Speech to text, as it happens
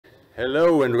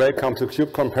Hello and welcome to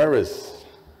KubeCon Paris.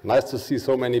 Nice to see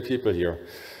so many people here.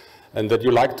 And that you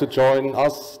like to join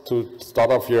us to start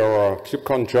off your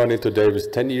KubeCon journey today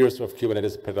with 10 years of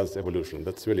Kubernetes patterns evolution.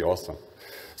 That's really awesome.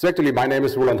 So actually, my name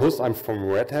is Roland Huss. I'm from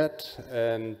Red Hat,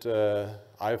 and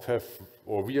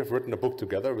we have written a book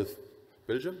together with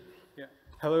Bilgin. Yeah.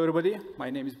 Hello, everybody. My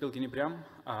name is Bilgin Ibryam.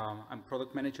 I'm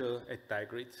product manager at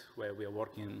Diagrid, where we are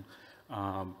working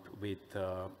with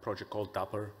a project called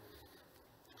Dapper.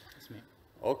 That's me.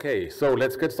 Okay, so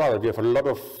let's get started. We have a lot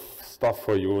of stuff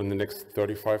for you in the next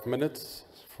 35 minutes.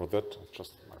 For that,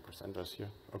 just my presenters here.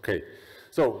 Okay,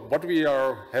 so what we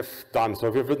have done, so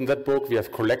we've written that book, we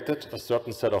have collected a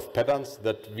certain set of patterns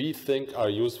that we think are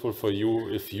useful for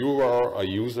you if you are a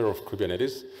user of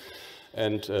Kubernetes.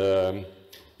 And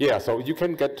yeah, so you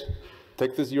can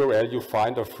take this URL, you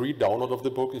find a free download of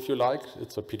the book if you like.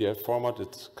 It's a PDF format,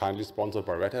 it's kindly sponsored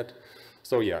by Red Hat.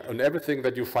 So yeah, and everything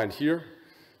that you find here,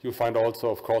 you find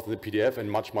also, of course, in the PDF and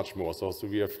much, much more. So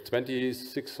we have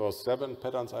 26 or 7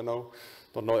 patterns, I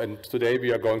don't know, and today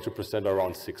we are going to present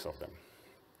around 6 of them.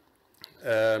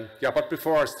 Yeah, but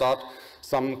before I start,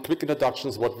 some quick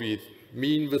introductions, what we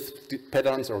mean with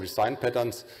patterns or design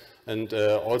patterns, and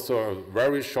also a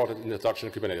very short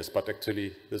introduction to Kubernetes, but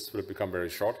actually this will become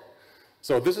very short.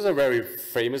 So this is a very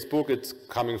famous book. It's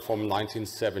coming from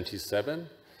 1977.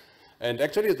 And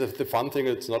actually, the fun thing,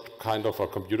 it's not kind of a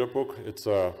computer book. It's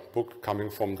a book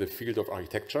coming from the field of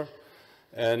architecture.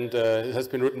 And it has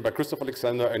been written by Christopher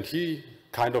Alexander, and he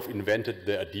kind of invented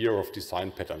the idea of design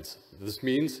patterns. This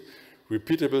means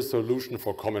repeatable solution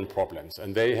for common problems.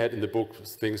 And they had in the book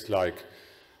things like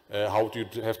how do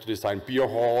you have to design beer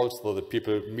halls so that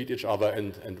people meet each other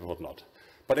and whatnot.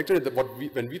 But actually,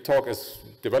 when we talk as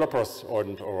developers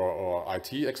or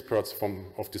IT experts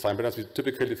of design patterns, we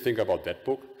typically think about that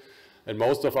book. And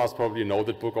most of us probably know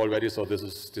that book already, so this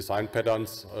is Design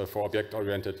Patterns for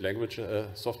Object-Oriented Language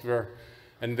Software.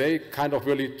 And they kind of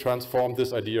really transform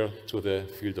this idea to the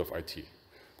field of IT.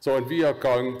 So, and we are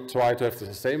going to try to have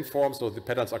the same form, so the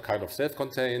patterns are kind of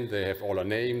self-contained, they have all a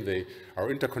name, they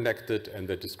are interconnected, and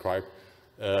they describe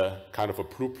kind of a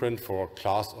blueprint for a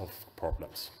class of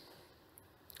problems.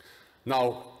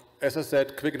 Now, as I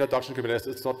said, quick introduction to Kubernetes.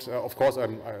 It's not, of course,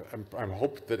 I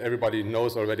hope that everybody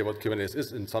knows already what Kubernetes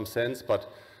is in some sense,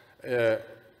 but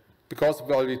because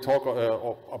while we talk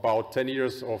about 10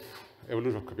 years of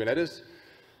evolution of Kubernetes,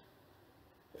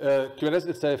 Kubernetes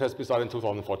itself has been started in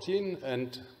 2014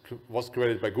 and was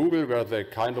created by Google, where they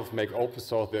kind of make open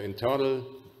source their internal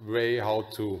way how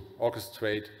to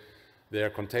orchestrate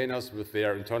their containers with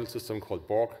their internal system called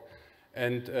Borg.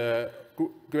 And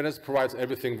Kubernetes provides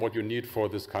everything what you need for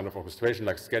this kind of orchestration,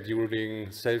 like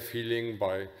scheduling, self-healing,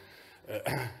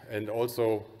 and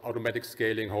also automatic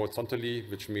scaling horizontally,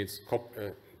 which means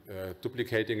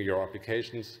duplicating your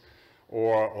applications,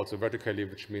 or also vertically,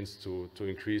 which means to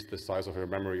increase the size of your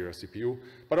memory or CPU,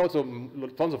 but also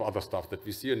tons of other stuff that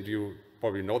we see, and you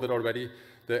probably know that already.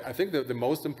 I think the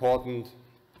most important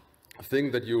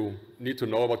thing that you need to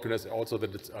know about Kubernetes is also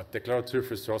that it's a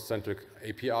declarative resource-centric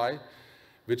API,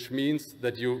 which means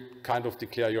that you kind of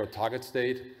declare your target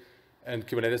state, and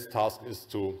Kubernetes' task is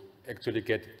to actually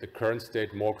get the current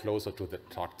state more closer to the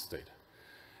target state.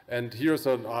 And here's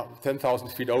a 10,000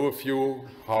 feet overview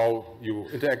how you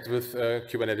interact with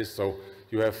Kubernetes. So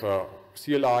you have a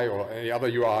CLI or any other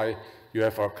UI, you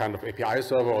have a kind of API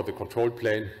server or the control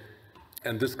plane,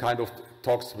 and this kind of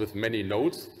talks with many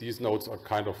nodes. These nodes are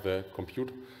kind of the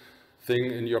compute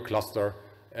thing in your cluster,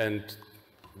 and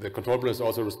the control plane is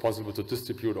also responsible to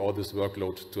distribute all this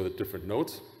workload to the different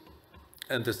nodes.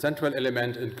 And the central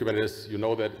element in Kubernetes, you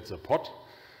know that it's a pod.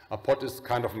 A pod is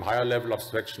kind of a higher level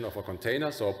abstraction of a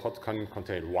container. So a pod can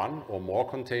contain one or more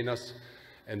containers.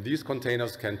 And these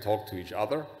containers can talk to each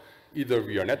other, either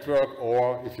via network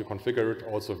or, if you configure it,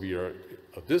 also via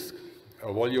a disk,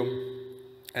 a volume.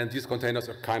 And these containers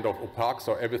are kind of opaque,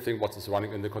 so everything what is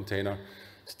running in the container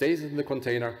stays in the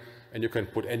container, and you can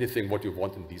put anything what you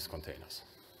want in these containers.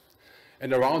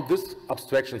 And around this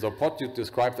abstraction, so pod, you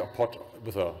described a pod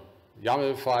with a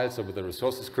YAML file, so with a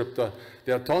resource descriptor.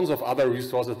 There are tons of other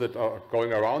resources that are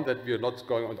going around that we are not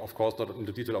going on, of course, not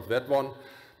into detail of that one.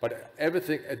 But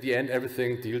everything, at the end,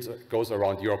 everything goes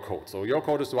around your code. So your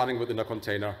code is running within a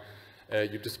container.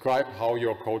 You describe how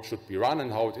your code should be run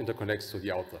and how it interconnects to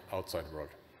the outside world.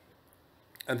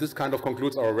 And this kind of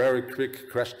concludes our very quick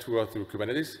crash tour through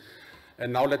Kubernetes.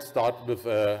 And now let's start with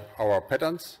our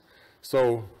patterns.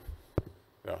 So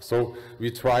we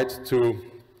tried to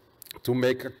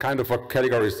make a kind of a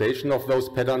categorization of those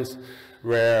patterns,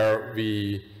 where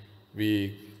we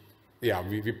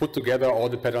put together all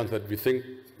the patterns that we think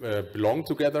belong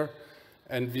together,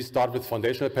 And we start with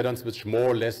foundational patterns, which more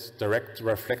or less direct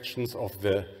reflections of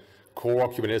the core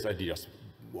Kubernetes ideas.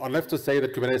 I'd have to say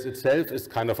that Kubernetes itself is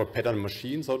kind of a pattern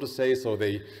machine, so to say. So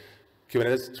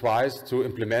Kubernetes tries to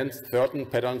implement certain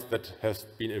patterns that have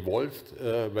been evolved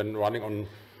when running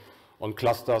on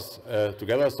clusters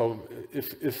together. So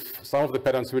if some of the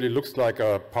patterns really looks like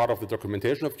a part of the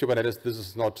documentation of Kubernetes, this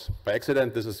is not by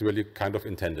accident, this is really kind of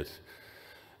intended.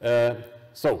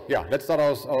 So yeah, let's start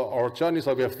our journey.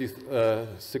 So we have these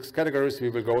 6 categories we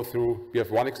will go through. We have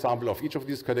one example of each of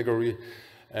these categories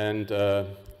and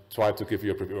try to give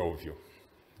you a brief overview.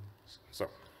 So.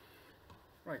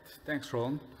 Right, thanks,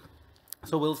 Roland.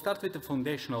 So we'll start with the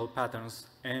foundational patterns,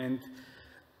 and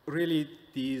really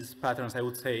these patterns, I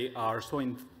would say, are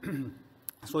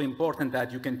so important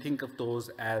that you can think of those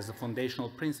as foundational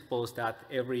principles that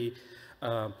every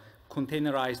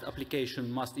containerized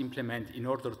application must implement in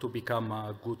order to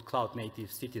become good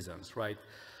cloud-native citizens, right?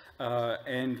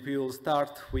 And we will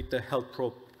start with the health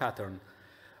probe pattern.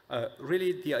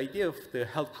 Really, the idea of the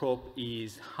health probe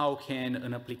is how can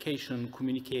an application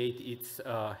communicate its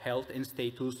health and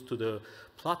status to the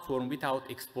platform without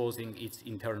exposing its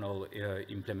internal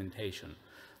implementation,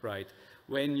 right?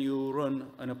 When you run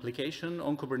an application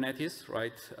on Kubernetes,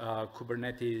 right,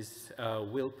 Kubernetes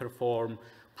will perform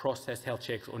process health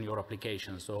checks on your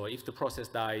application. So if the process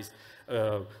dies,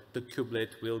 the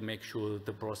kubelet will make sure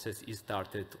the process is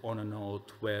started on a node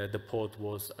where the pod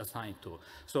was assigned to.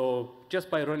 So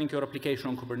just by running your application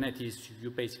on Kubernetes,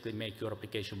 you basically make your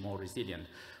application more resilient.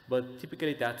 But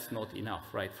typically that's not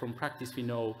enough, right? From practice, we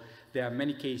know there are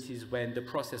many cases when the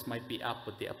process might be up,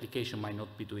 but the application might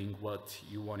not be doing what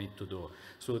you want it to do.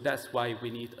 So that's why we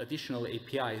need additional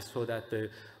APIs so that the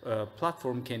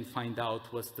platform can find out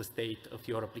what's the state of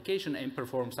your application and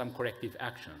perform some corrective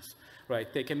actions,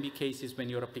 right? There can be cases when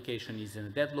your application is in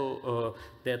a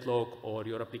deadlock or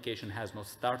your application has not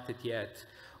started yet,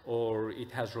 or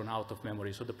it has run out of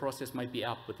memory. So the process might be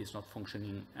up, but it's not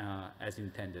functioning as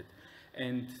intended.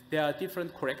 And there are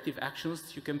different corrective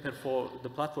actions you can perform, the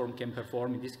platform can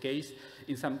perform in this case.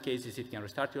 In some cases, it can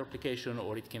restart your application,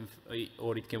 or it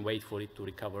can wait for it to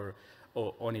recover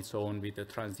on its own with a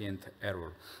transient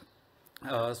error.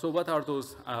 So what are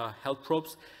those health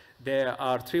probes? There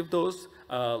are 3 of those.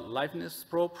 Liveness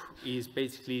probe is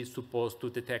basically supposed to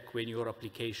detect when your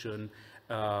application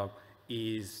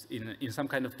is in some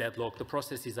kind of deadlock. The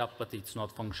process is up, but it's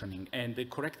not functioning. And the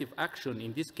corrective action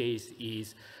in this case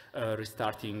is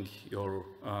restarting your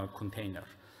container.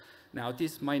 Now,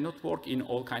 this might not work in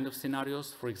all kinds of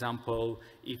scenarios. For example,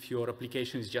 if your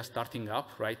application is just starting up,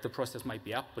 right, the process might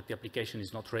be up, but the application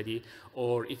is not ready.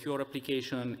 Or if your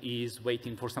application is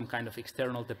waiting for some kind of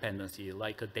external dependency,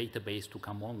 like a database to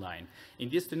come online. In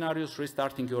these scenarios,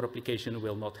 restarting your application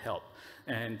will not help.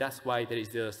 And that's why there is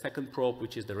the second probe,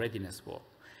 which is the readiness probe.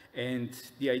 And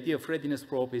the idea of readiness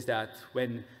probe is that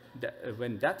when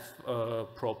that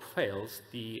probe fails,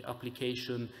 the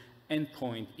application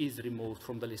endpoint is removed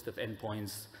from the list of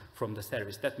endpoints from the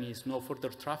service. That means no further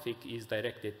traffic is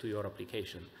directed to your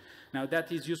application. Now, that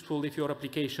is useful if your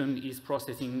application is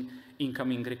processing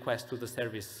incoming requests to the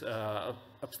service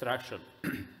abstraction.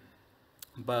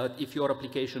 But if your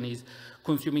application is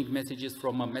consuming messages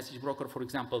from a message broker, for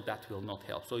example, that will not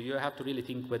help. So you have to really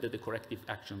think whether the corrective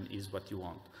action is what you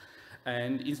want.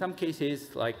 And in some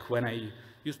cases, like when I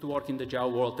used to work in the Java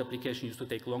world, the application used to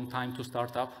take a long time to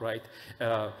start up, right?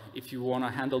 If you want to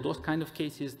handle those kind of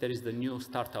cases, there is the new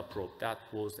startup probe that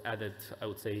was added, I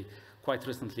would say, quite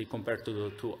recently compared to the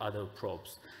 2 other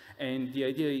probes. And the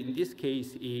idea in this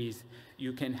case is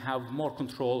you can have more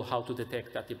control how to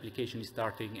detect that the application is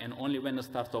starting, and only when a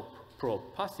startup probe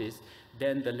passes,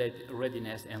 then the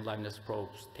readiness and liveness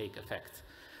probes take effect.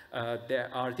 There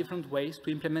are different ways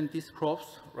to implement these probes,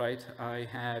 right? I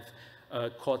have a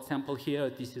code sample here.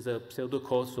 This is a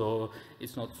pseudocode, so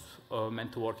it's not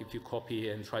meant to work if you copy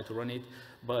and try to run it,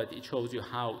 but it shows you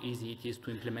how easy it is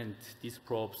to implement these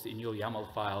probes in your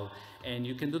YAML file. And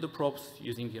you can do the probes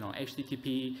using,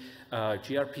 HTTP,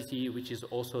 gRPC, which is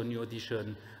also a new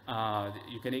addition.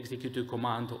 You can execute a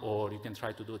command, or you can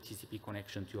try to do a TCP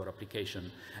connection to your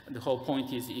application. And the whole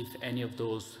point is if any of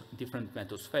those different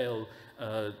methods fail,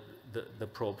 the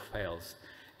probe fails.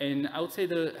 And I would say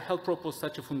the health probe was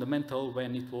such a fundamental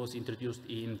when it was introduced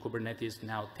in Kubernetes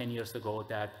now 10 years ago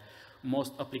that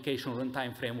most application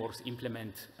runtime frameworks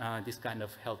implement this kind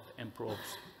of health and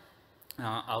probes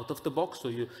out of the box. So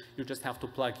you just have to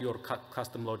plug your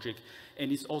custom logic.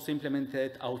 And it's also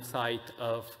implemented outside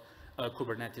of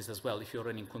Kubernetes as well. If you're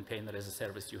running container as a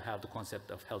service, you have the concept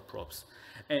of health probes.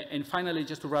 And finally,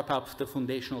 just to wrap up the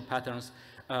foundational patterns,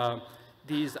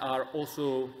 these are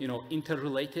also,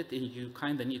 interrelated, and you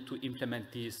kind of need to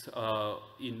implement these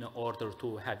in order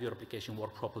to have your application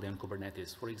work properly on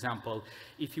Kubernetes. For example,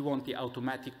 if you want the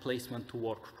automatic placement to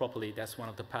work properly, that's one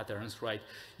of the patterns, right?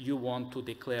 You want to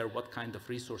declare what kind of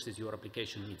resources your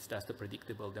application needs. That's the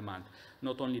predictable demand.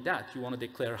 Not only that, you want to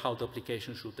declare how the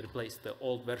application should replace the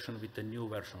old version with the new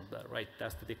version of that, right?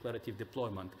 That's the declarative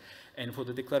deployment. And for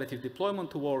the declarative deployment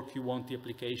to work, you want the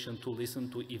application to listen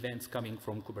to events coming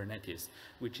from Kubernetes,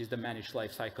 which is the managed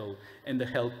lifecycle and the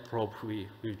health probe we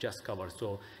just covered.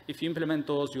 So if you implement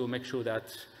those, you'll make sure that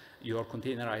your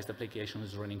containerized application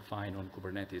is running fine on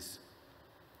Kubernetes.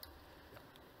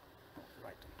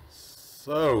 Right.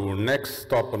 So next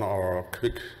stop on our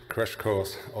quick crash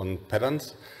course on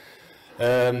patterns.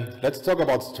 Let's talk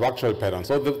about structural patterns.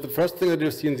 So the first thing that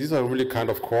you've seen, these are really kind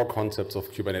of core concepts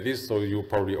of Kubernetes, so you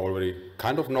probably already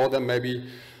kind of know them maybe,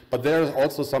 but there are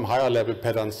also some higher level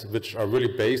patterns which are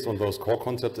really based on those core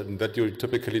concepts and that you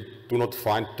typically do not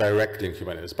find directly in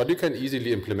Kubernetes, but you can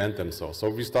easily implement them. So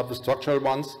we start with structural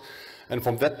ones, and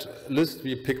from that list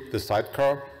we picked the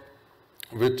sidecar,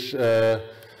 which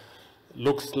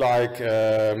looks like,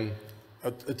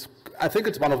 I think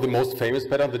it's one of the most famous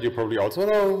patterns that you probably also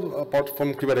know about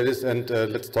from Kubernetes, and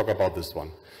let's talk about this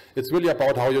one. It's really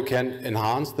about how you can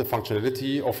enhance the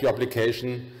functionality of your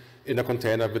application in a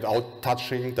container without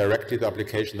touching directly the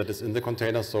application that is in the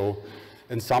container. So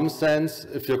in some sense,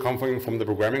 if you're coming from the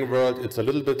programming world, it's a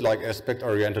little bit like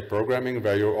aspect-oriented programming,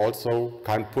 where you also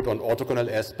can put on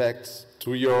orthogonal aspects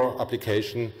to your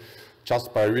application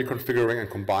just by reconfiguring and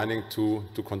combining two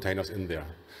containers in there.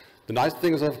 The nice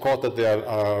thing is, of course, that they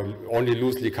are only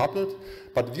loosely coupled,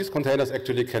 but these containers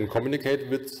actually can communicate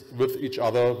with each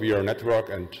other via network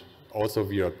and also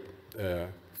via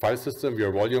file system, via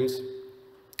volumes.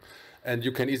 And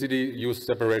you can easily use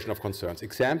separation of concerns.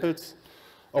 Examples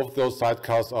of those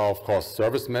sidecars are, of course,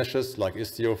 service meshes like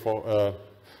Istio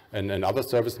and other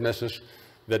service meshes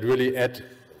that really add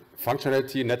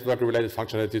functionality, network-related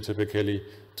functionality typically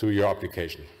to your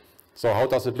application. So how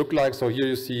does it look like? So here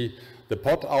you see the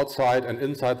pod outside, and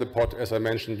inside the pod, as I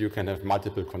mentioned, you can have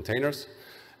multiple containers.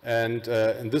 And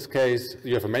in this case,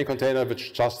 you have a main container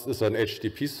which just is an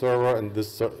HTTP server, and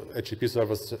this HTTP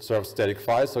server serves static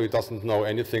files, so it doesn't know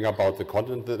anything about the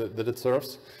content that it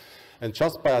serves. And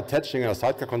just by attaching a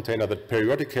sidecar container that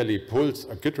periodically pulls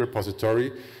a Git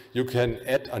repository, you can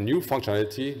add a new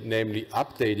functionality, namely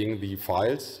updating the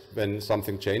files when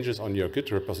something changes on your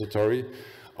Git repository,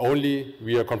 only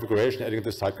via configuration adding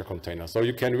the sidecar container. So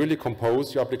you can really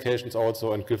compose your applications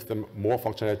also and give them more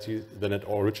functionality than it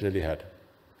originally had.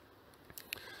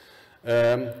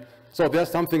 So there are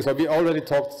some things that we already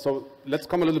talked, so let's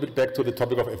come a little bit back to the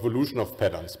topic of evolution of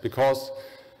patterns, because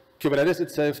Kubernetes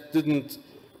itself didn't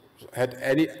had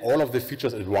all of the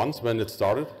features at once when it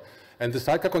started, and the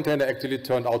sidecar container actually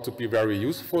turned out to be very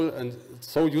useful, and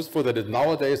so useful that it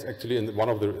nowadays actually in one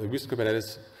of the recent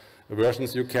Kubernetes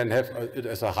versions you can have it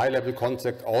as a high-level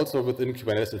concept also within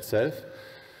Kubernetes itself.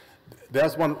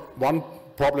 There's one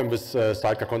problem with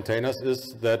sidecar containers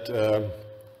is that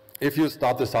if you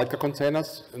start the sidecar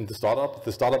containers in the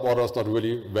startup order is not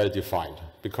really well defined,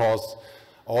 because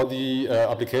all the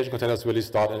application containers really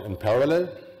start in parallel,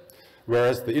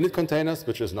 whereas the init containers,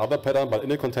 which is another pattern, but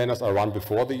init containers are run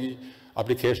before the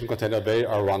application container, they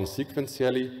are run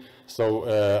sequentially,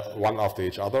 so one after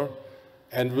each other.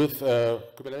 And with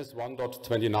Kubernetes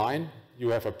 1.29, you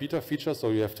have a beta feature, so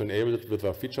you have to enable it with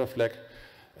a feature flag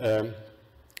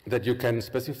that you can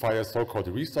specify a so-called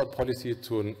restart policy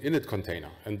to an init container.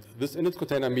 And this init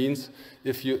container means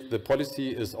if the policy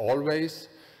is always,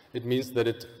 it means that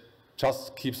it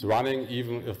just keeps running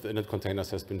even if the init container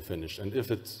has been finished. And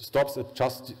if it stops, it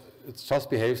just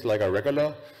behaves like a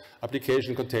regular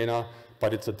application container,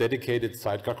 but it's a dedicated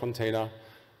sidecar container.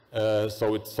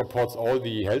 So it supports all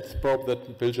the health probe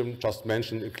that Bilgin just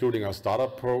mentioned, including a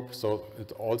startup probe. So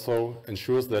it also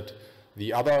ensures that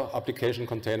the other application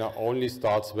container only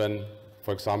starts when,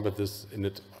 for example, this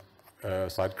init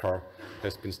sidecar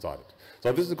has been started.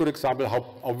 So this is a good example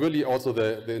how really also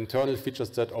the internal feature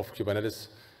set of Kubernetes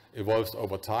evolves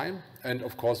over time. And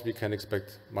of course, we can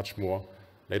expect much more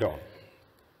later on.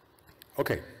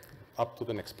 Okay, up to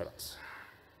the next patterns.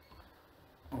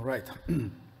 All right.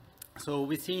 So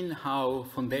we've seen how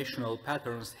foundational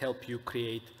patterns help you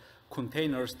create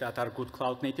containers that are good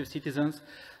cloud-native citizens.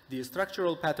 The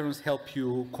structural patterns help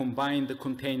you combine the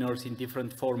containers in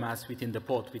different formats within the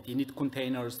pod, with init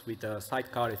containers, with a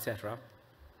sidecar, etc.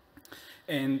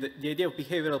 And the idea of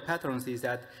behavioral patterns is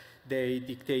that they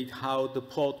dictate how the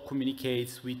pod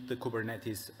communicates with the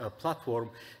Kubernetes platform.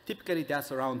 Typically,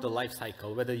 that's around the life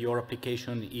cycle, whether your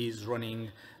application is running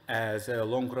as a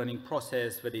long-running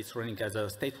process, whether it's running as a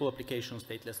stateful application,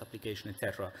 stateless application,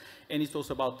 etc. And it's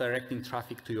also about directing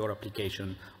traffic to your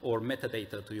application or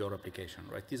metadata to your application,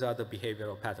 right? These are the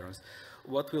behavioral patterns.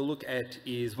 What we'll look at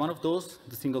is one of those,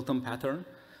 the singleton pattern.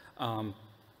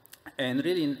 And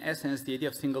really, in essence, the idea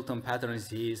of singleton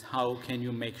patterns is how can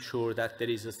you make sure that there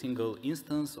is a single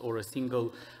instance or a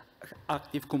single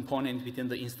active component within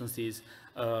the instances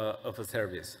of a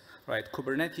service, right?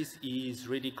 Kubernetes is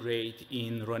really great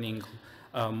in running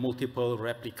multiple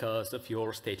replicas of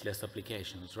your stateless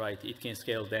applications, right? It can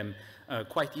scale them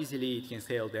quite easily, it can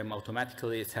scale them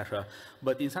automatically, etc.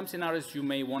 But in some scenarios, you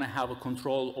may want to have a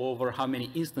control over how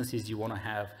many instances you want to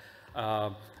have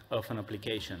of an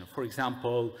application. For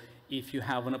example, if you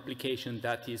have an application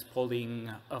that is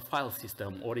polling a file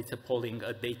system or it's polling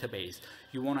a database,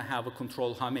 you want to have a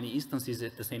control how many instances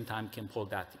at the same time can poll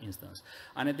that instance.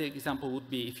 Another example would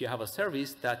be if you have a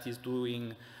service that is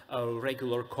doing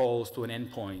regular calls to an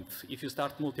endpoint. If you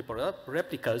start multiple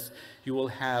replicas, you will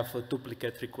have a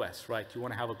duplicate requests, right? You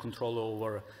want to have a control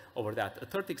over that. A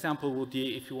third example would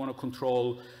be if you want to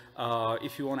control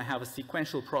if you want to have a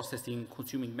sequential processing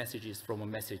consuming messages from a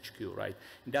message queue, right?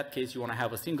 In that case, you want to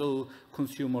have a single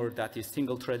consumer that is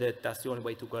single-threaded. That's the only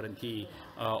way to guarantee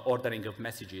ordering of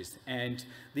messages. And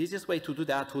the easiest way to do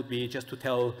that would be just to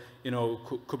tell,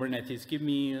 Kubernetes, give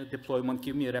me a deployment,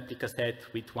 give me a replica set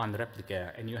with one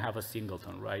replica, and you have a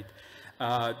singleton, right?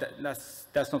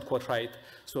 That's not quite right.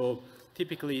 So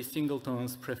typically,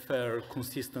 singletons prefer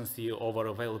consistency over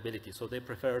availability. So they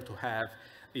prefer to have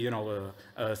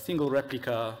a single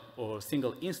replica or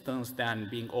single instance than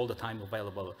being all the time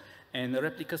available. And a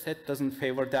replica set doesn't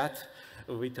favor that.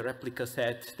 With a replica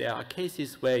set, there are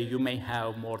cases where you may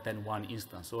have more than one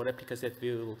instance. So a replica set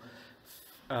will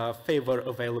favor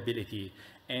availability.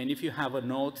 And if you have a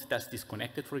node that's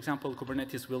disconnected, for example,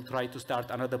 Kubernetes will try to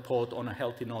start another pod on a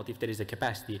healthy node if there is a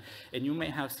capacity. And you may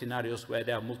have scenarios where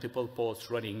there are multiple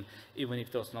pods running, even if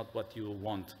that's not what you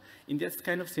want. In this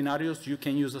kind of scenarios, you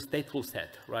can use a stateful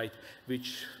set, right,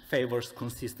 which favors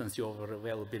consistency over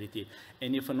availability.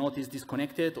 And if a node is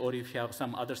disconnected, or if you have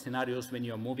some other scenarios when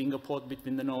you're moving a pod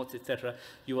between the nodes, etc.,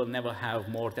 you will never have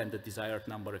more than the desired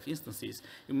number of instances.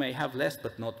 You may have less,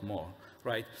 but not more.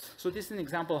 Right? So this is an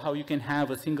example how you can have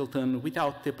a singleton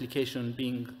without the application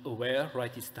being aware,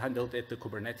 right? It's handled at the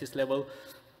Kubernetes level,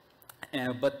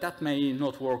 but that may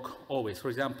not work always. For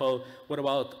example, what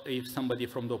about if somebody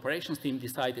from the operations team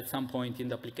decide at some point in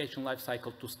the application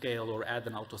lifecycle to scale or add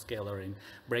an autoscaler and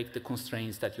break the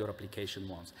constraints that your application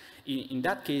wants? In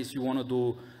that case, you want to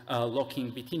do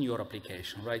locking within your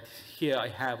application, right? Here I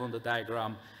have on the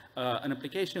diagram an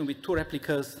application with two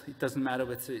replicas. It doesn't matter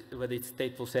whether it's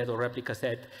stateful set or replica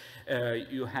set.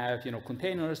 You have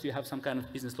containers, you have some kind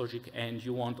of business logic, and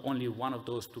you want only one of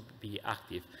those to be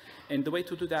active. And the way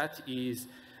to do that is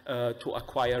to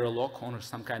acquire a lock on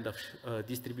some kind of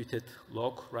distributed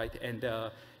lock, right?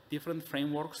 And different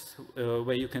frameworks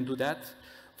where you can do that.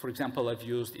 For example, I've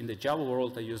used in the Java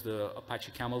world, I used the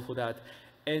Apache Camel for that.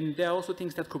 And there are also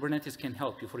things that Kubernetes can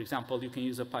help you. For example, you can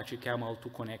use Apache Camel to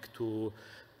connect to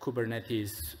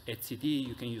Kubernetes etcd.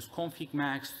 You can use config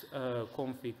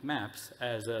maps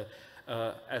as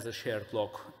a shared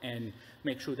lock and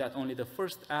make sure that only the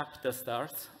first app that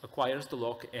starts acquires the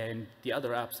lock and the other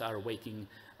apps are waiting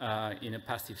in a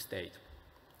passive state.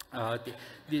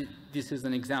 This is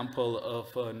an example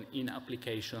of an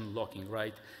in-application locking,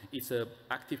 right? It's an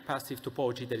active-passive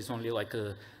topology. There is only like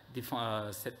a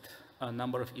set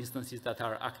number of instances that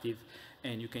are active,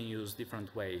 and you can use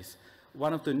different ways.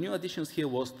 One of the new additions here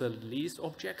was the lease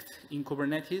object in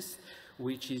Kubernetes,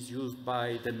 which is used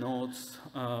by the nodes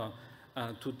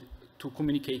to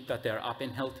communicate that they're up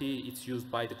and healthy. It's used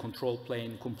by the control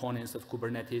plane components of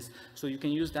Kubernetes. So you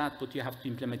can use that, but you have to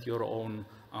implement your own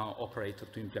operator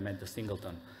to implement the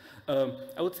singleton.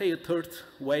 I would say a third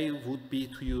way would be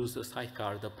to use a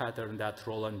sidecar, the pattern that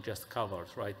Roland just covered,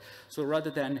 right? So rather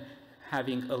than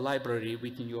having a library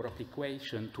within your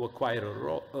application to acquire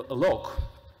a lock,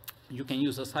 you can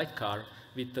use a sidecar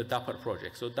with the Dapper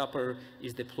project. So Dapper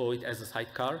is deployed as a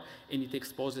sidecar, and it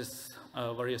exposes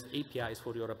various APIs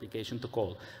for your application to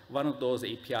call. One of those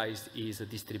APIs is a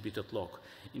distributed lock.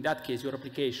 In that case, your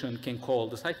application can call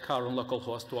the sidecar on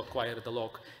localhost to acquire the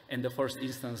lock, and the first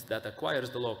instance that acquires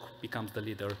the lock becomes the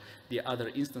leader. The other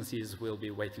instances will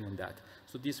be waiting on that.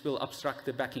 So this will abstract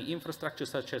the backing infrastructure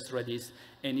such as Redis,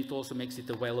 and it also makes it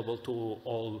available to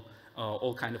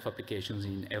all kind of applications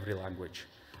in every language.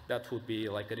 That would be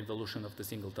like an evolution of the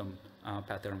singleton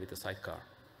pattern with the sidecar.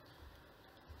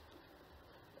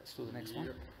 Let's do the next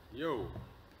one.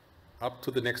 Up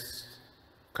to the next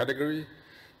category,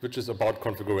 which is about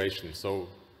configuration. So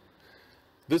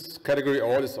This category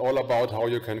is all about how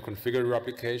you can configure your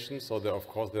application. So there, of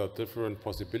course, there are different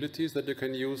possibilities that you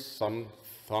can use. Some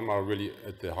are really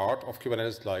at the heart of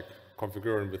Kubernetes, like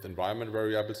configuring with environment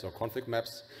variables or config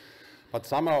maps. But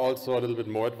some are also a little bit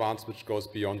more advanced, which goes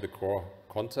beyond the core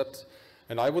concepts.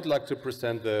 And I would like to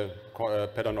present the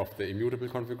pattern of the immutable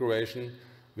configuration,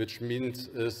 which means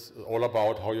is all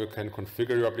about how you can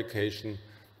configure your application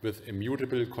with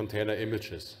immutable container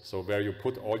images. So where you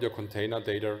put all your container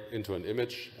data into an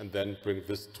image and then bring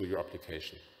this to your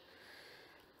application.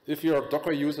 If you're a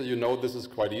Docker user, you know this is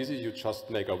quite easy. You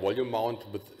just make a volume mount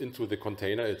into the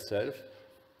container itself.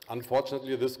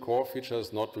 Unfortunately, this core feature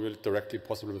is not really directly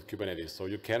possible with Kubernetes. So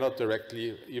you cannot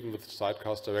directly, even with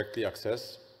sidecars, directly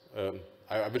access.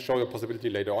 I will show you a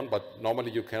possibility later on, but normally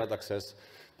you cannot access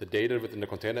the data within the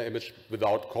container image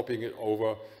without copying it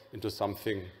over into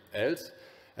something else.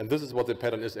 And this is what the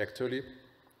pattern is actually.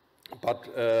 But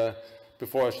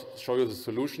before I show you the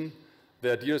solution,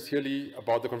 the idea is really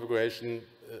about the configuration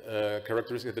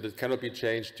characteristic that it cannot be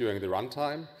changed during the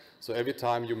runtime. So every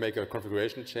time you make a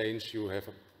configuration change, you have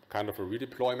a kind of a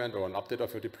redeployment or an update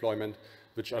of your deployment,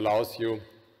 which allows you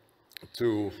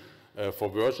to for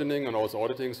versioning and also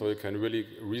auditing, so you can really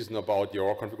reason about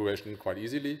your configuration quite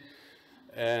easily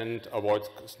and avoid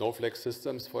snowflake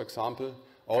systems, for example.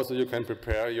 Also, you can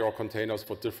prepare your containers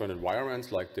for different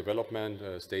environments like development,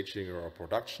 staging, or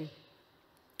production.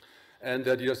 And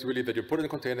the idea is really that you put in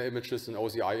container images and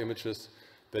OCI images,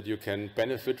 that you can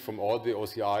benefit from all the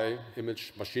OCI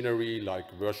image machinery like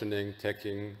versioning,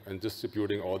 tagging, and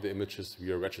distributing all the images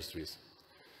via registries.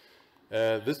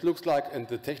 This looks like, and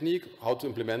the technique, how to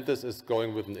implement this is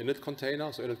going with an init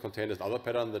container. So init container is another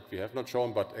pattern that we have not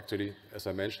shown, but actually, as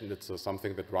I mentioned, it's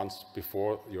something that runs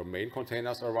before your main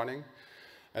containers are running.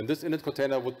 And this init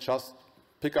container would just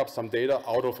pick up some data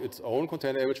out of its own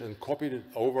container image and copy it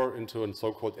over into a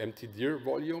so-called empty dir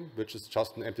volume, which is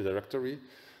just an empty directory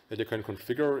that you can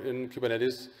configure in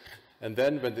Kubernetes. And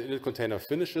then when the init container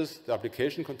finishes, the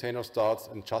application container starts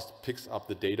and just picks up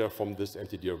the data from this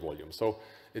empty dir volume. So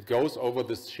it goes over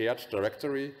this shared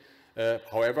directory.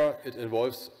 However, it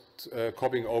involves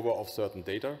copying over of certain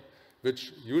data,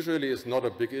 which usually is not a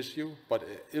big issue. But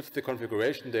if the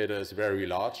configuration data is very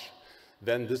large,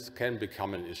 then this can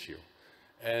become an issue.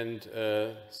 And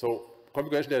so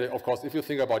configuration data, of course, if you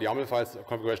think about YAML files,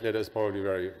 configuration data is probably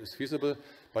very feasible.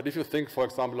 But if you think, for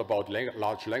example, about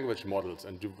large language models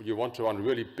and you want to run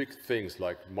really big things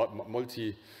like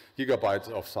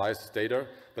multi-gigabytes of size data,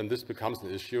 then this becomes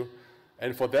an issue.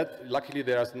 And for that, luckily,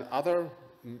 there's another,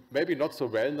 maybe not so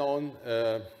well-known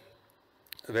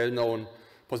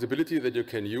possibility that you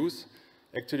can use.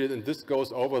 Actually, and this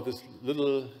goes over this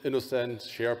little innocent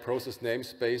share process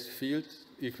namespace field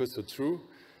equals to true.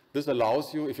 This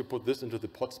allows you, if you put this into the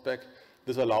pod spec,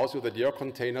 this allows you that your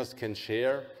containers can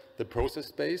share the process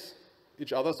space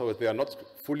each other, so they are not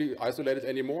fully isolated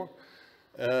anymore.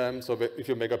 So if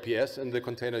you make a PS in the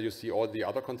container, you see all the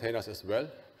other containers as well.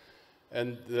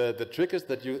 And the trick is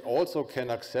that you also can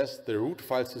access the root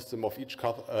file system of each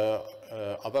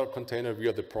other container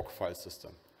via the proc file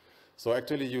system. So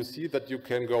actually you see that you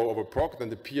can go over proc, then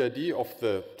the PID of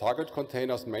the target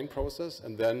container's main process,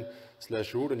 and then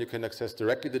 /root, and you can access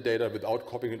directly the data without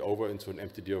copying it over into an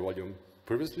empty dir volume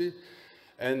previously.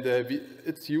 And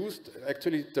it's used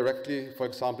actually directly, for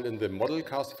example, in the model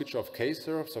cast feature of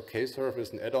Kserve. So Kserve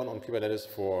is an add-on on Kubernetes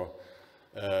for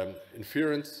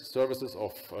inference services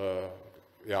of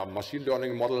machine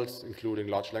learning models, including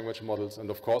large language models. And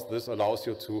of course, this allows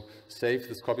you to save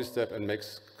this copy step and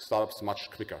makes startups much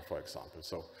quicker, for example.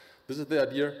 So this is the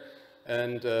idea.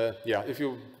 And if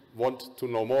you want to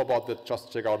know more about that,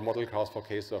 just check out Modelcast for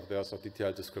Kserve. There's a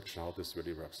detailed description how this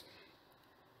really works.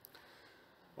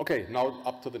 Okay, now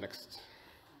up to the next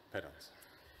patterns.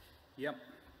 Yep.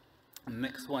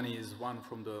 Next one is one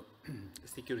from the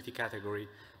security category.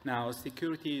 Now,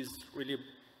 security is really a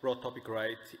broad topic,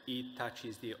 right? It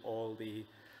touches all the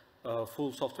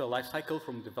full software lifecycle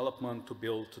from development to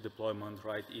build to deployment,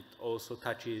 right? It also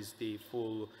touches the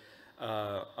full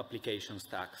application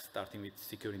stack, starting with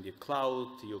securing the cloud,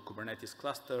 your Kubernetes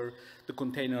cluster, the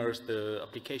containers, the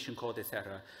application code,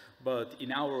 etc. But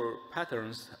in our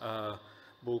patterns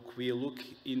book, we look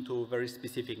into a very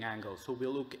specific angle. So we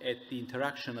look at the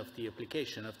interaction of the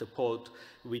application, of the pod,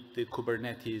 with the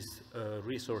Kubernetes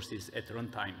resources at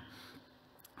runtime.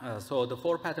 So the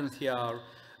four patterns here are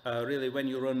really when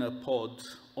you run a pod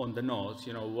on the node,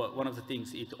 one of the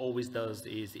things it always does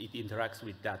is it interacts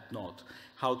with that node.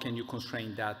 How can you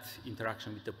constrain that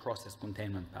interaction with the process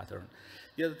containment pattern?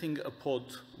 The other thing a pod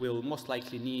will most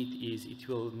likely need is it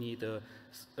will need a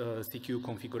secure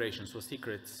configuration, so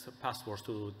secrets, passwords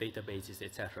to databases,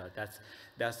 etc.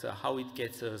 That's how it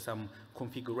gets some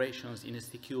configurations in a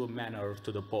secure manner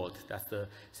to the pod. That's the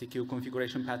secure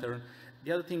configuration pattern.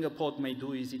 The other thing a pod may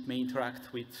do is it may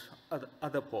interact with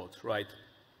other pods, right?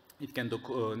 It can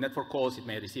do network calls, it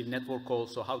may receive network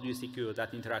calls, so how do you secure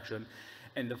that interaction?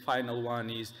 And the final one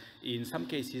is, in some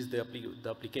cases, the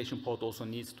application pod also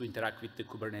needs to interact with the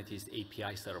Kubernetes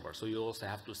API server, so you also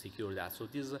have to secure that. So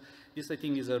this I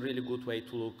think, is a really good way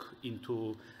to look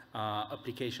into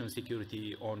application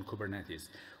security on Kubernetes.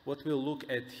 What we'll look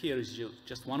at here is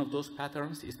just one of those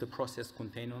patterns, is the process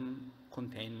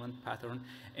containment pattern,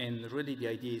 and really the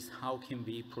idea is how can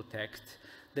we protect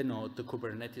the node, the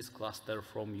Kubernetes cluster,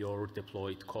 from your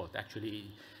deployed code.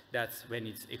 Actually, that's when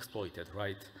it's exploited,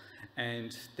 right?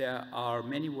 And there are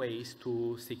many ways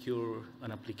to secure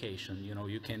an application.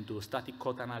 You can do static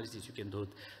code analysis, you can do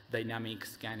dynamic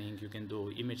scanning, you can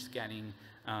do image scanning,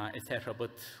 etc.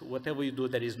 But whatever you do,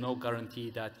 there is no guarantee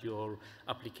that your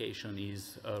application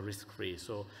is risk-free.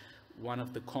 So one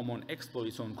of the common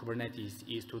exploits on Kubernetes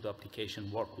is to the application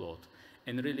workload.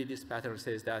 And really this pattern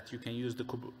says that you can use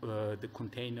the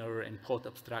container and pod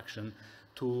abstraction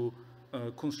to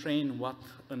constrain what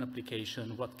an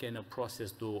application, what can a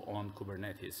process do on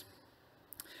Kubernetes.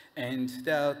 And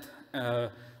there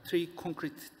are three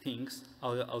concrete things.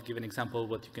 I'll give an example of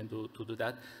what you can do to do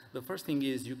that. The first thing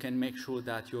is you can make sure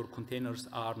that your containers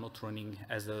are not running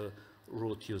as a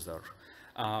root user.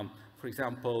 For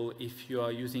example, if you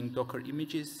are using Docker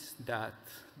images that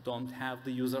don't have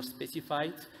the user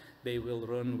specified, they will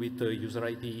run with the user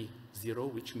ID 0,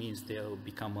 which means they'll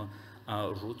become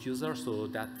a root user, so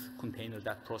that container,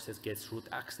 that process gets root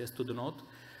access to the node.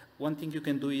 One thing you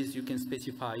can do is you can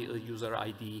specify a user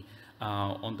ID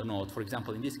on the node. For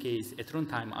example, in this case, at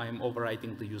runtime, I am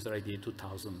overriding the user ID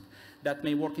 2000. That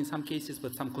may work in some cases,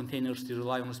 but some containers still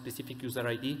rely on a specific user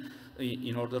ID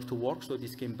in order to work, so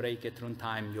this can break at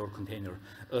runtime your container.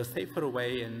 A safer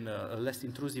way and a less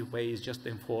intrusive way is just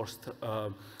enforced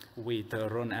with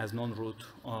run as non-root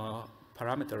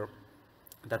parameter,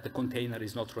 that the container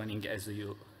is not running as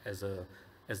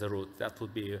a root. That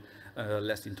would be a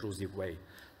less intrusive way.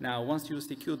 Now, once you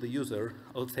secure the user,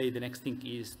 I would say the next thing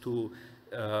is to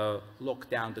lock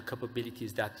down the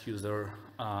capabilities that user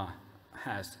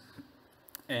has.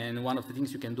 And one of the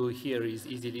things you can do here is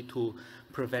easily to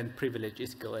prevent privilege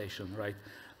escalation, right?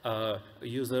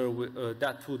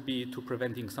 That would be to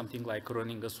preventing something like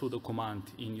running a sudo command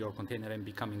in your container and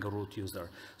becoming a root user.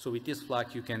 So with this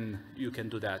flag, you can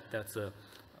do that. That's a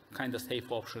kind of safe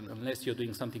option, unless you're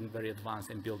doing something very advanced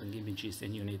and building images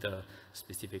and you need a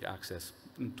specific access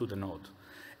to the node.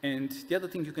 And the other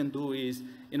thing you can do is,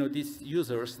 these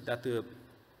users that the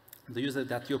user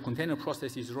that your container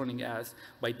process is running as,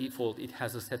 by default, it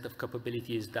has a set of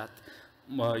capabilities that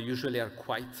usually are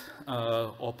quite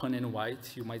open and wide.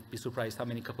 You might be surprised how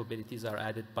many capabilities are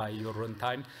added by your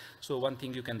runtime. So one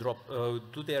thing you can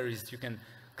do there is you can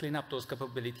clean up those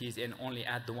capabilities and only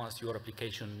add the ones your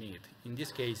application need. In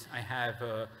this case, I have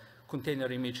a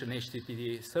container image, an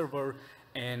HTTP server,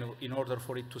 and in order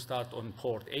for it to start on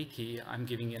port 80, I'm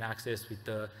giving it access with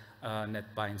the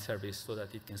NetBind service so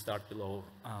that it can start below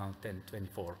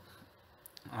 1024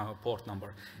 port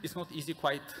number. It's not easy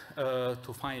quite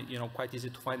to find, quite easy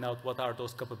to find out what are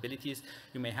those capabilities.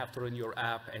 You may have to run your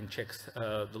app and check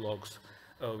the logs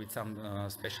with some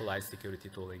specialized security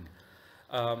tooling.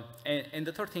 And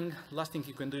the third thing, last thing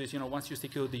you can do is, once you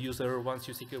secure the user, once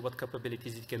you secure what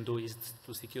capabilities it can do, is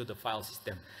to secure the file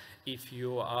system. If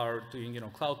you are doing,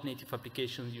 cloud native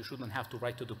applications, you shouldn't have to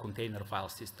write to the container file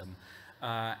system.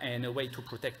 And a way to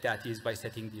protect that is by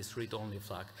setting this read-only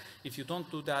flag. If you don't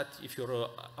do that, if your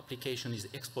application is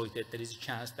exploited, there is a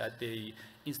chance that they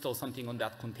install something on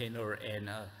that container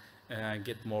and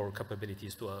get more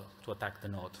capabilities to attack the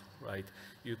node, right?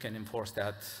 You can enforce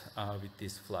that with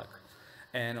this flag.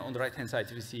 And on the right-hand side,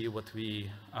 we see what we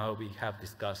have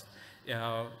discussed.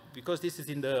 Because this is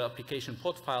in the application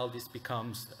pod file, this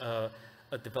becomes a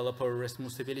developer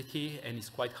responsibility, and it's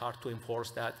quite hard to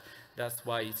enforce that. That's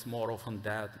why it's more often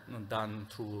done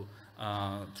through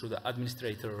the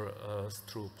administrator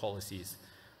through policies,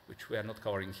 which we are not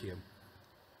covering here.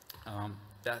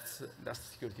 That's the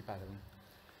security pattern.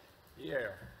 Yeah.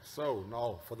 So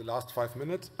now for the last 5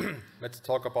 minutes, let's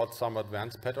talk about some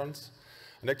advanced patterns.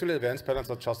 And actually, advanced patterns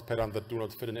are just patterns that do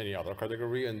not fit in any other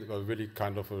category and are really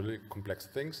kind of really complex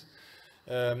things.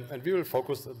 And we will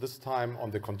focus this time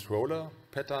on the controller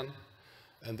pattern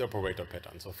and the operator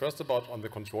pattern. So first about on the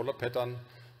controller pattern.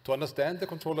 To understand the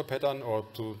controller pattern or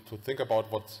to think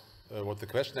about what the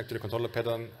question actually, the controller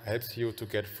pattern helps you to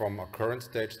get from a current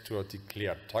state to a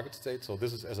declared target state. So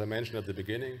this is, as I mentioned at the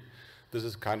beginning, this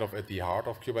is kind of at the heart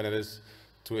of Kubernetes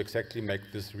to exactly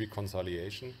make this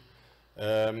reconciliation.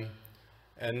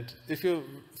 And if you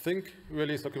think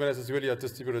really, so Kubernetes is really a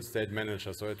distributed state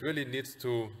manager. So it really needs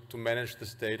to manage the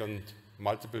state on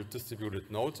multiple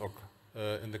distributed nodes or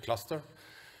in the cluster.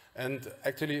 And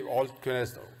actually all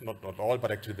Kubernetes, not all, but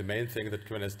actually the main thing that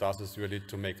Kubernetes does is really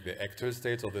to make the actual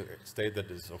state, or the state that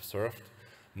is observed,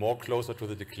 more closer to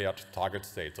the declared target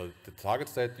state. So the target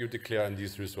state you declare in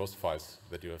these resource files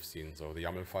that you have seen, so the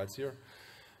YAML files here.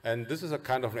 And this is a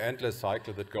kind of an endless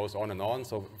cycle that goes on and on.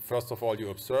 So first of all, you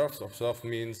observe. So observe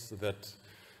means that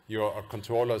your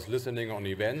controller is listening on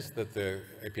events that the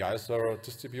API server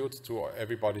distributes to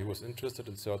everybody who is interested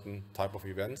in certain type of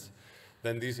events.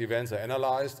 Then these events are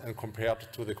analyzed and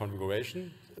compared to the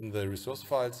configuration in the resource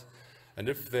files. And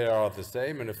if they are the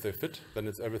same and if they fit,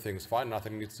 then everything is fine,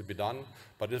 nothing needs to be done.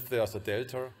 But if there's a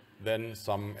delta, then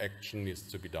some action needs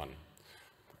to be done.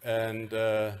 And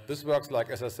this works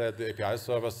like, as I said, the API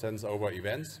server sends over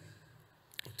events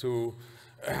to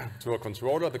a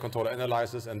controller. The controller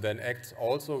analyzes and then acts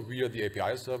also via the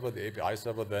API server. The API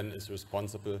server then is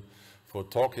responsible for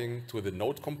talking to the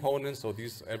node components. So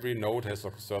every node has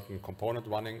a certain component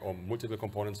running or multiple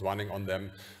components running on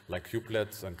them, like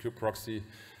kubelets and kubeproxy.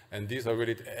 And these are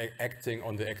really acting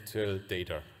on the actual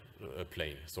data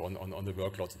plane, so on the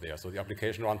workloads there. So the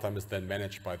application runtime is then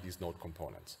managed by these node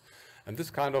components. And this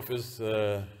kind of is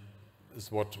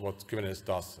what Kubernetes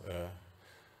does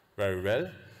very well.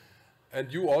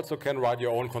 And you also can write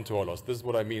your own controllers. This is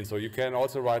what I mean. So you can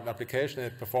also write an application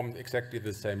and perform exactly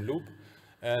the same loop.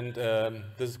 And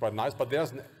this is quite nice, but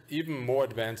there's an even more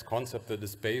advanced concept that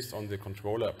is based on the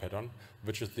controller pattern,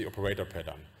 which is the operator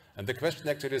pattern. And the question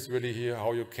actually is really here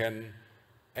how you can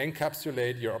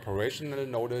encapsulate your operational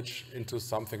knowledge into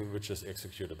something which is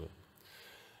executable.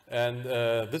 And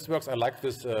this works, I like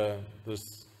this,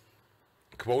 this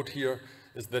quote here,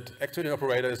 is that actually an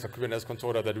operator is a Kubernetes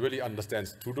controller that really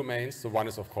understands two domains. So one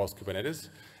is, of course, Kubernetes.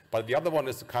 But the other one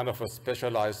is kind of a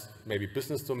specialized, maybe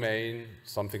business domain,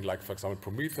 something like, for example,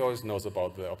 Prometheus knows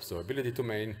about the observability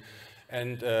domain.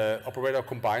 And operator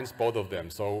combines both of them.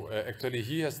 So actually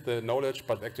he has the knowledge,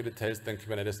 but actually tells then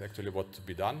Kubernetes actually what to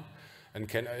be done and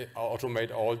can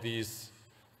automate all these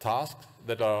tasks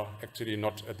that are actually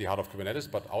not at the heart of Kubernetes,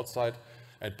 but outside.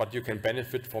 But you can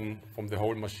benefit from the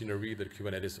whole machinery that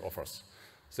Kubernetes offers.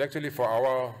 So actually for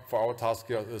our task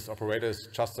here, this operator is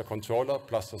just a controller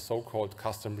plus a so-called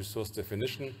custom resource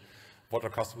definition. What a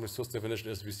custom resource definition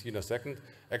is, we see in a second.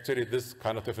 Actually, this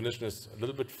kind of definition is a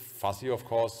little bit fuzzy, of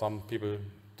course. Some people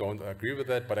don't agree with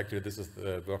that, but actually this is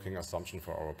the working assumption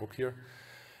for our book here.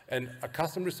 And a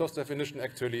custom resource definition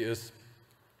actually is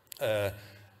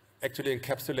actually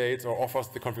encapsulates or offers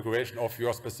the configuration of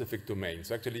your specific domain.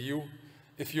 So actually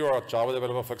if you're a Java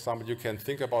developer, for example, you can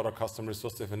think about a custom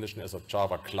resource definition as a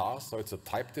Java class. So it's a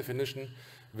type definition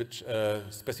which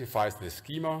specifies the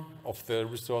schema of the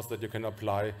resource that you can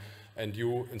apply, and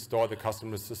you install the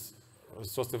custom resource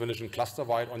definition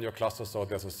cluster-wide on your cluster, so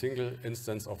there's a single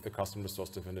instance of the custom resource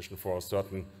definition for a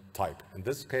certain type. In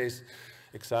this case,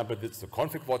 example, it's the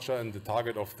config watcher, and the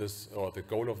target of this, or the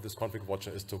goal of this config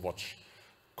watcher is to watch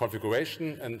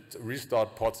configuration and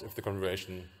restart pods if the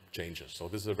configuration changes. So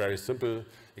this is a very simple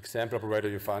example operator.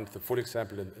 You find the full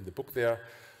example in the book there.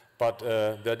 But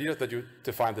the idea is that you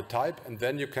define the type, and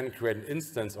then you can create an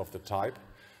instance of the type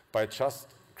by just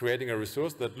creating a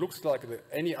resource that looks like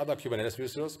any other Kubernetes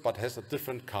resource, but has a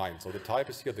different kind. So the type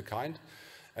is here the kind,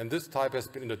 and this type has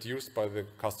been introduced by the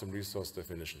custom resource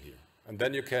definition here. And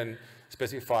then you can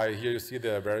specify, here you see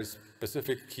there are very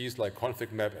specific keys like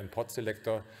config map and pod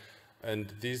selector.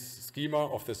 And this schema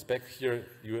of the spec here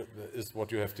is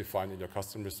what you have defined in your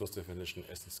custom resource definition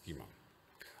as the schema.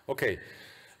 Okay,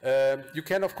 you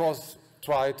can of course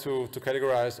try to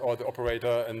categorize all the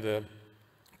operator and the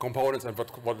components and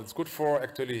what it's good for.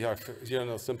 Actually, I have here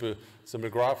a simple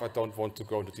graph. I don't want to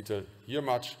go into detail here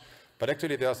much, but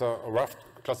actually there's a rough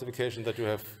classification that you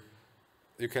have.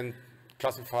 You can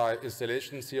classify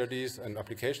installation CRDs and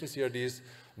application CRDs.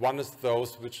 One is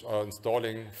those which are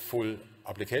installing full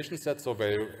application sets, so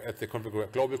where at the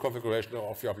global configuration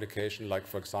of your application, like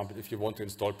for example, if you want to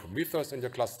install Prometheus in your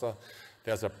cluster,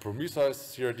 there's a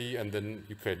Prometheus CRD, and then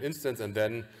you create an instance, and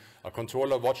then a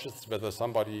controller watches whether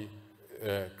somebody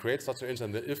creates such an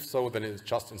instance, and if so, then it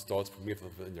just installs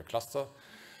Prometheus in your cluster.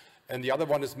 And the other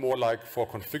one is more like for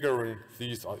configuring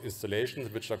these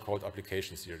installations, which are called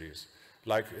application CRDs.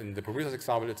 Like in the Prometheus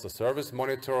example, it's a service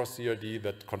monitor CRD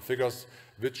that configures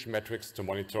which metrics to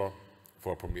monitor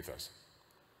for Prometheus.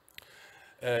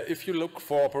 If you look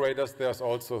for operators, there's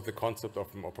also the concept of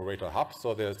an operator hub.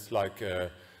 So there's like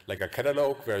a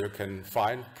catalog where you can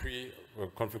find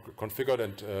configured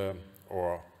and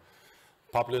or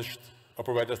published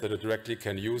operators that you directly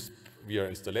can use via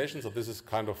installation. So this is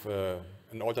kind of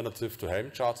an alternative to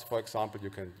Helm charts, for example. You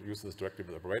can use this directly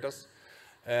with operators.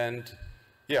 And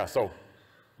yeah, so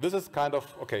this is kind of,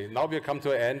 okay, now we come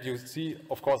to an end. You see,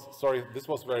 of course, sorry, this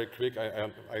was very quick. I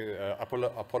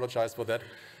apologize for that.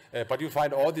 But you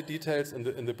find all the details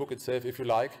in the book itself, if you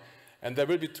like. And there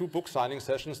will be 2 book signing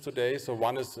sessions today. So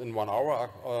one is in 1 hour,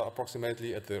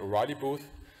 approximately, at the O'Reilly booth.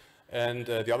 And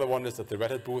the other one is at the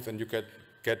Red Hat booth. And you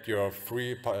get your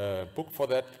free book for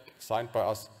that, signed by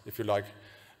us, if you like.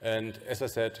 And as I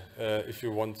said, if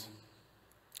you want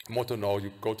more to know,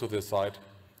 you go to the site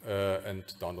and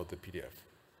download the PDF.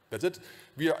 That's it.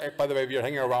 By the way, we are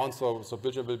hanging around, so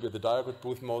Bilgin will be at the Diagrid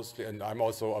booth mostly, and I'm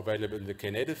also available in the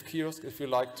Knative kiosk if you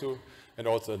like to, and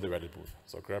also in the Reddit booth.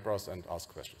 So grab us and ask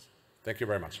questions. Thank you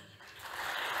very much.